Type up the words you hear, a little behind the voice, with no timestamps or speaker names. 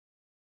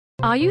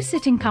Are you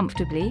sitting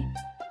comfortably?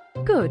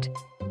 Good.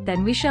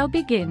 Then we shall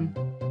begin.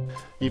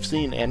 You've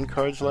seen end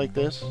cards like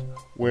this,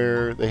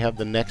 where they have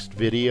the next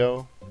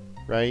video,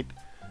 right?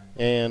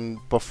 And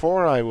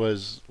before I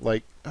was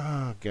like,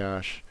 oh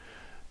gosh,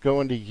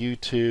 going to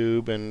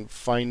YouTube and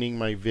finding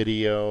my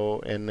video,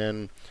 and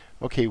then,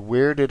 okay,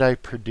 where did I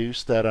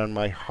produce that on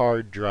my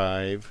hard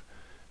drive,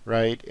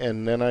 right?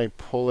 And then I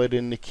pull it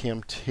into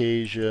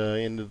Camtasia,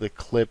 into the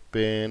clip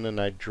bin, and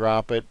I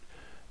drop it,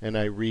 and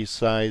I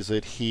resize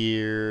it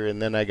here, and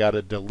then I got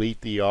to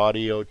delete the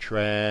audio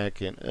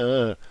track,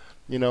 and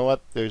you know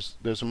what? There's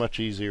a much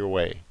easier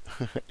way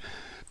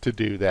to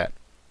do that.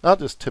 I'll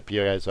just tip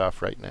you guys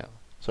off right now.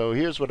 So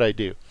here's what I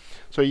do.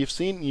 So you've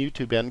seen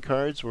YouTube end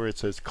cards where it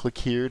says click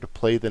here to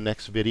play the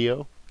next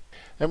video.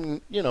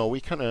 And you know,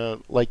 we kind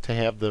of like to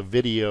have the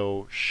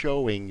video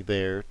showing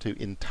there to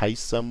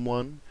entice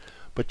someone,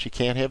 but you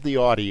can't have the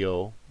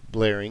audio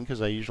blaring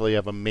because I usually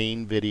have a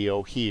main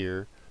video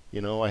here. You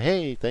know,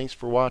 hey, thanks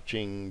for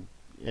watching,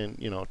 and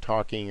you know,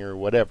 talking or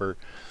whatever.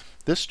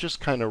 This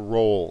just kind of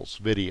rolls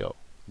video,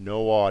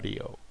 no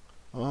audio.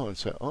 Oh, and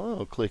so,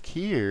 oh, click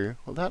here.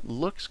 Well, that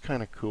looks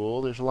kind of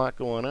cool. There's a lot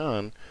going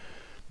on.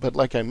 But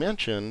like I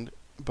mentioned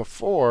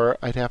before,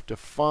 I'd have to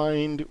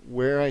find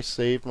where I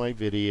saved my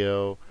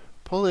video,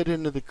 pull it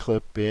into the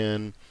clip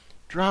bin,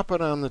 drop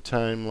it on the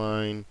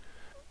timeline,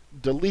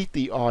 delete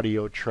the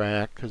audio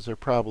track, because there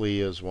probably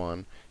is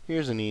one.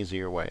 Here's an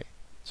easier way.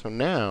 So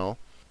now,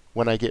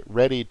 when I get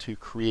ready to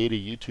create a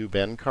YouTube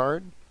end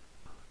card,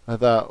 I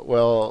thought,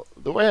 well,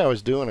 the way I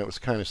was doing it was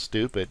kind of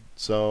stupid,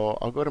 so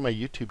I'll go to my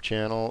YouTube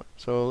channel.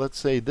 So let's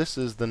say this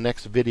is the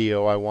next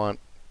video I want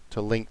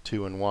to link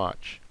to and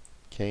watch.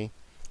 Okay,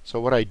 so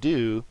what I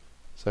do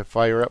is I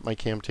fire up my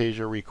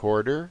Camtasia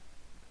recorder,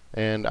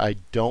 and I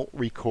don't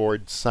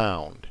record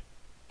sound.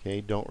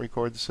 Okay, don't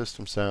record the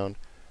system sound,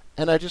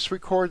 and I just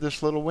record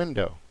this little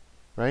window,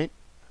 right?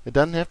 It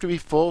doesn't have to be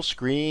full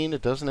screen.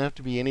 It doesn't have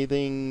to be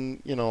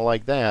anything, you know,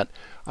 like that.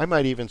 I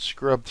might even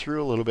scrub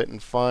through a little bit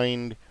and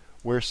find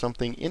where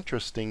something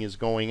interesting is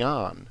going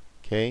on,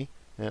 okay?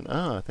 And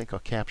I think I'll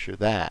capture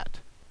that,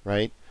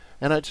 right?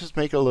 And I just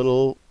make a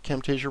little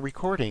Camtasia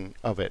recording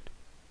of it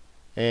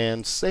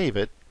and save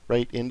it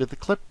right into the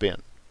clip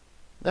bin.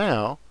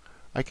 Now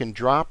I can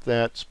drop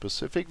that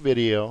specific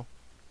video,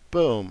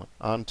 boom,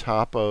 on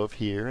top of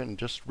here and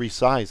just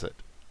resize it.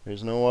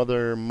 There's no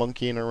other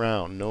monkeying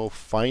around, no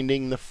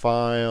finding the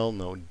file,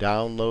 no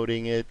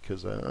downloading it,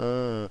 because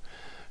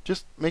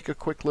just make a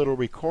quick little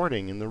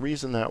recording. And the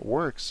reason that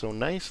works so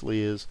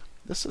nicely is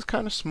this is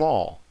kind of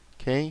small,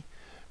 okay?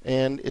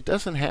 And it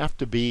doesn't have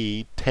to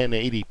be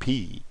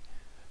 1080p,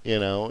 you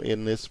know,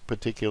 in this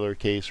particular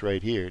case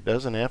right here. It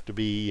doesn't have to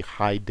be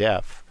high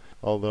def,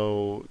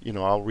 although, you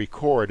know, I'll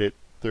record at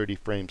 30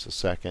 frames a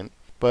second.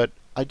 But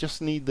I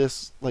just need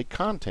this like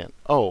content.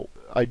 Oh,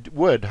 I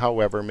would,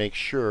 however, make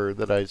sure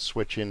that I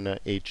switch into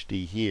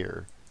HD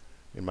here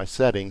in my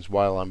settings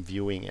while I'm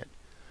viewing it.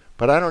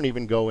 But I don't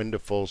even go into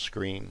full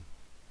screen,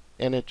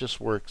 and it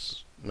just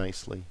works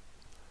nicely.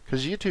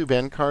 Because YouTube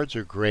end cards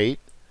are great,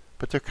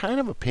 but they're kind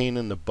of a pain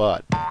in the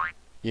butt,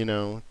 you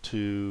know,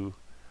 to,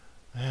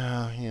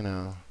 you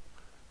know,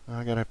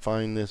 I gotta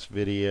find this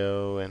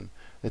video, and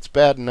it's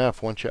bad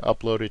enough once you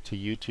upload it to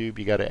YouTube,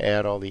 you gotta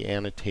add all the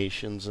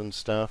annotations and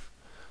stuff.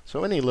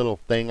 So any little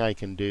thing I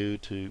can do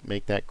to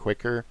make that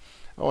quicker.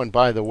 Oh, and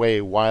by the way,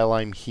 while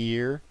I'm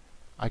here,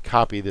 I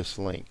copy this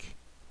link.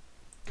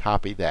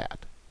 Copy that,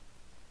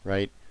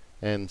 right?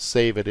 And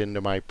save it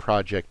into my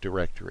project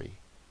directory.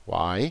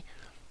 Why?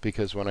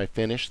 Because when I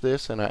finish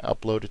this and I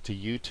upload it to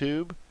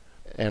YouTube,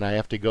 and I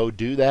have to go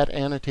do that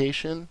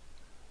annotation,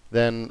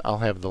 then I'll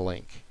have the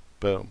link.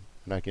 Boom.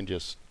 And I can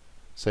just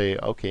say,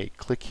 okay,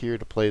 click here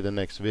to play the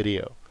next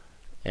video.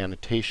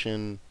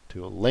 Annotation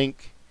to a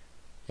link,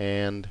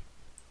 and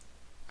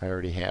I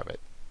already have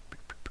it.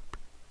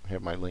 I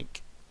have my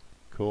link.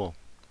 Cool.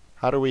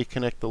 How do we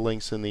connect the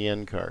links in the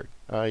end card?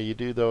 You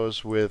do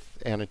those with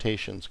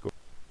annotations.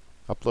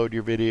 Upload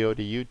your video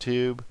to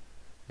YouTube,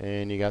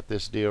 and you got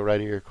this deal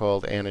right here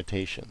called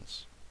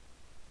annotations.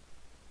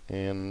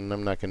 And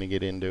I'm not going to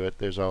get into it.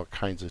 There's all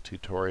kinds of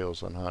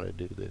tutorials on how to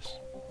do this.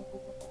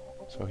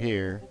 So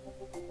here,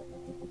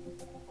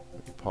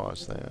 let me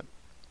pause that.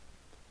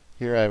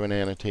 Here I have an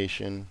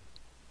annotation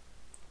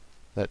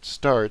that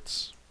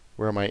starts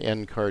where my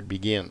end card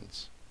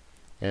begins.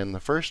 And the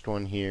first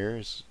one here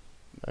is,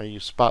 I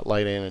use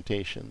Spotlight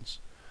annotations,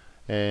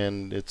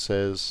 and it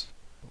says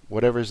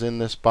whatever's in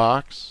this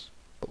box,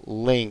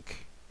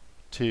 link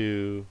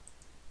to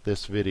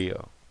this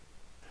video.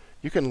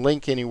 You can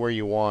link anywhere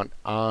you want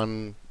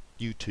on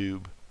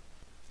YouTube,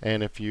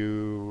 and if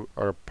you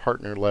are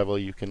partner level,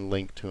 you can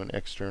link to an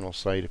external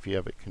site if you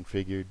have it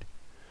configured.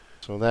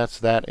 So that's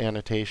that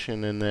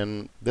annotation, and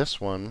then this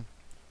one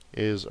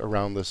is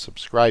around the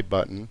subscribe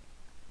button,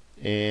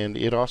 and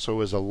it also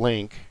is a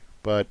link,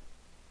 but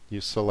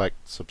you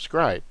select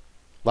subscribe.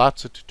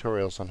 Lots of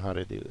tutorials on how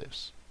to do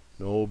this.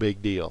 No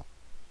big deal.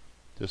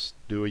 Just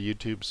do a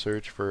YouTube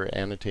search for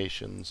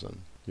annotations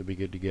and you'll be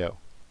good to go.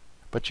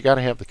 But you got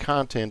to have the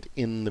content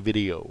in the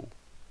video.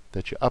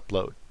 that you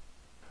upload.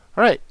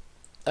 Alright,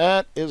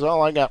 that is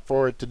all I got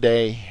for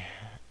today,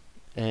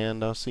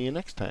 and I'll see you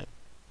next time.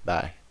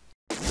 Bye.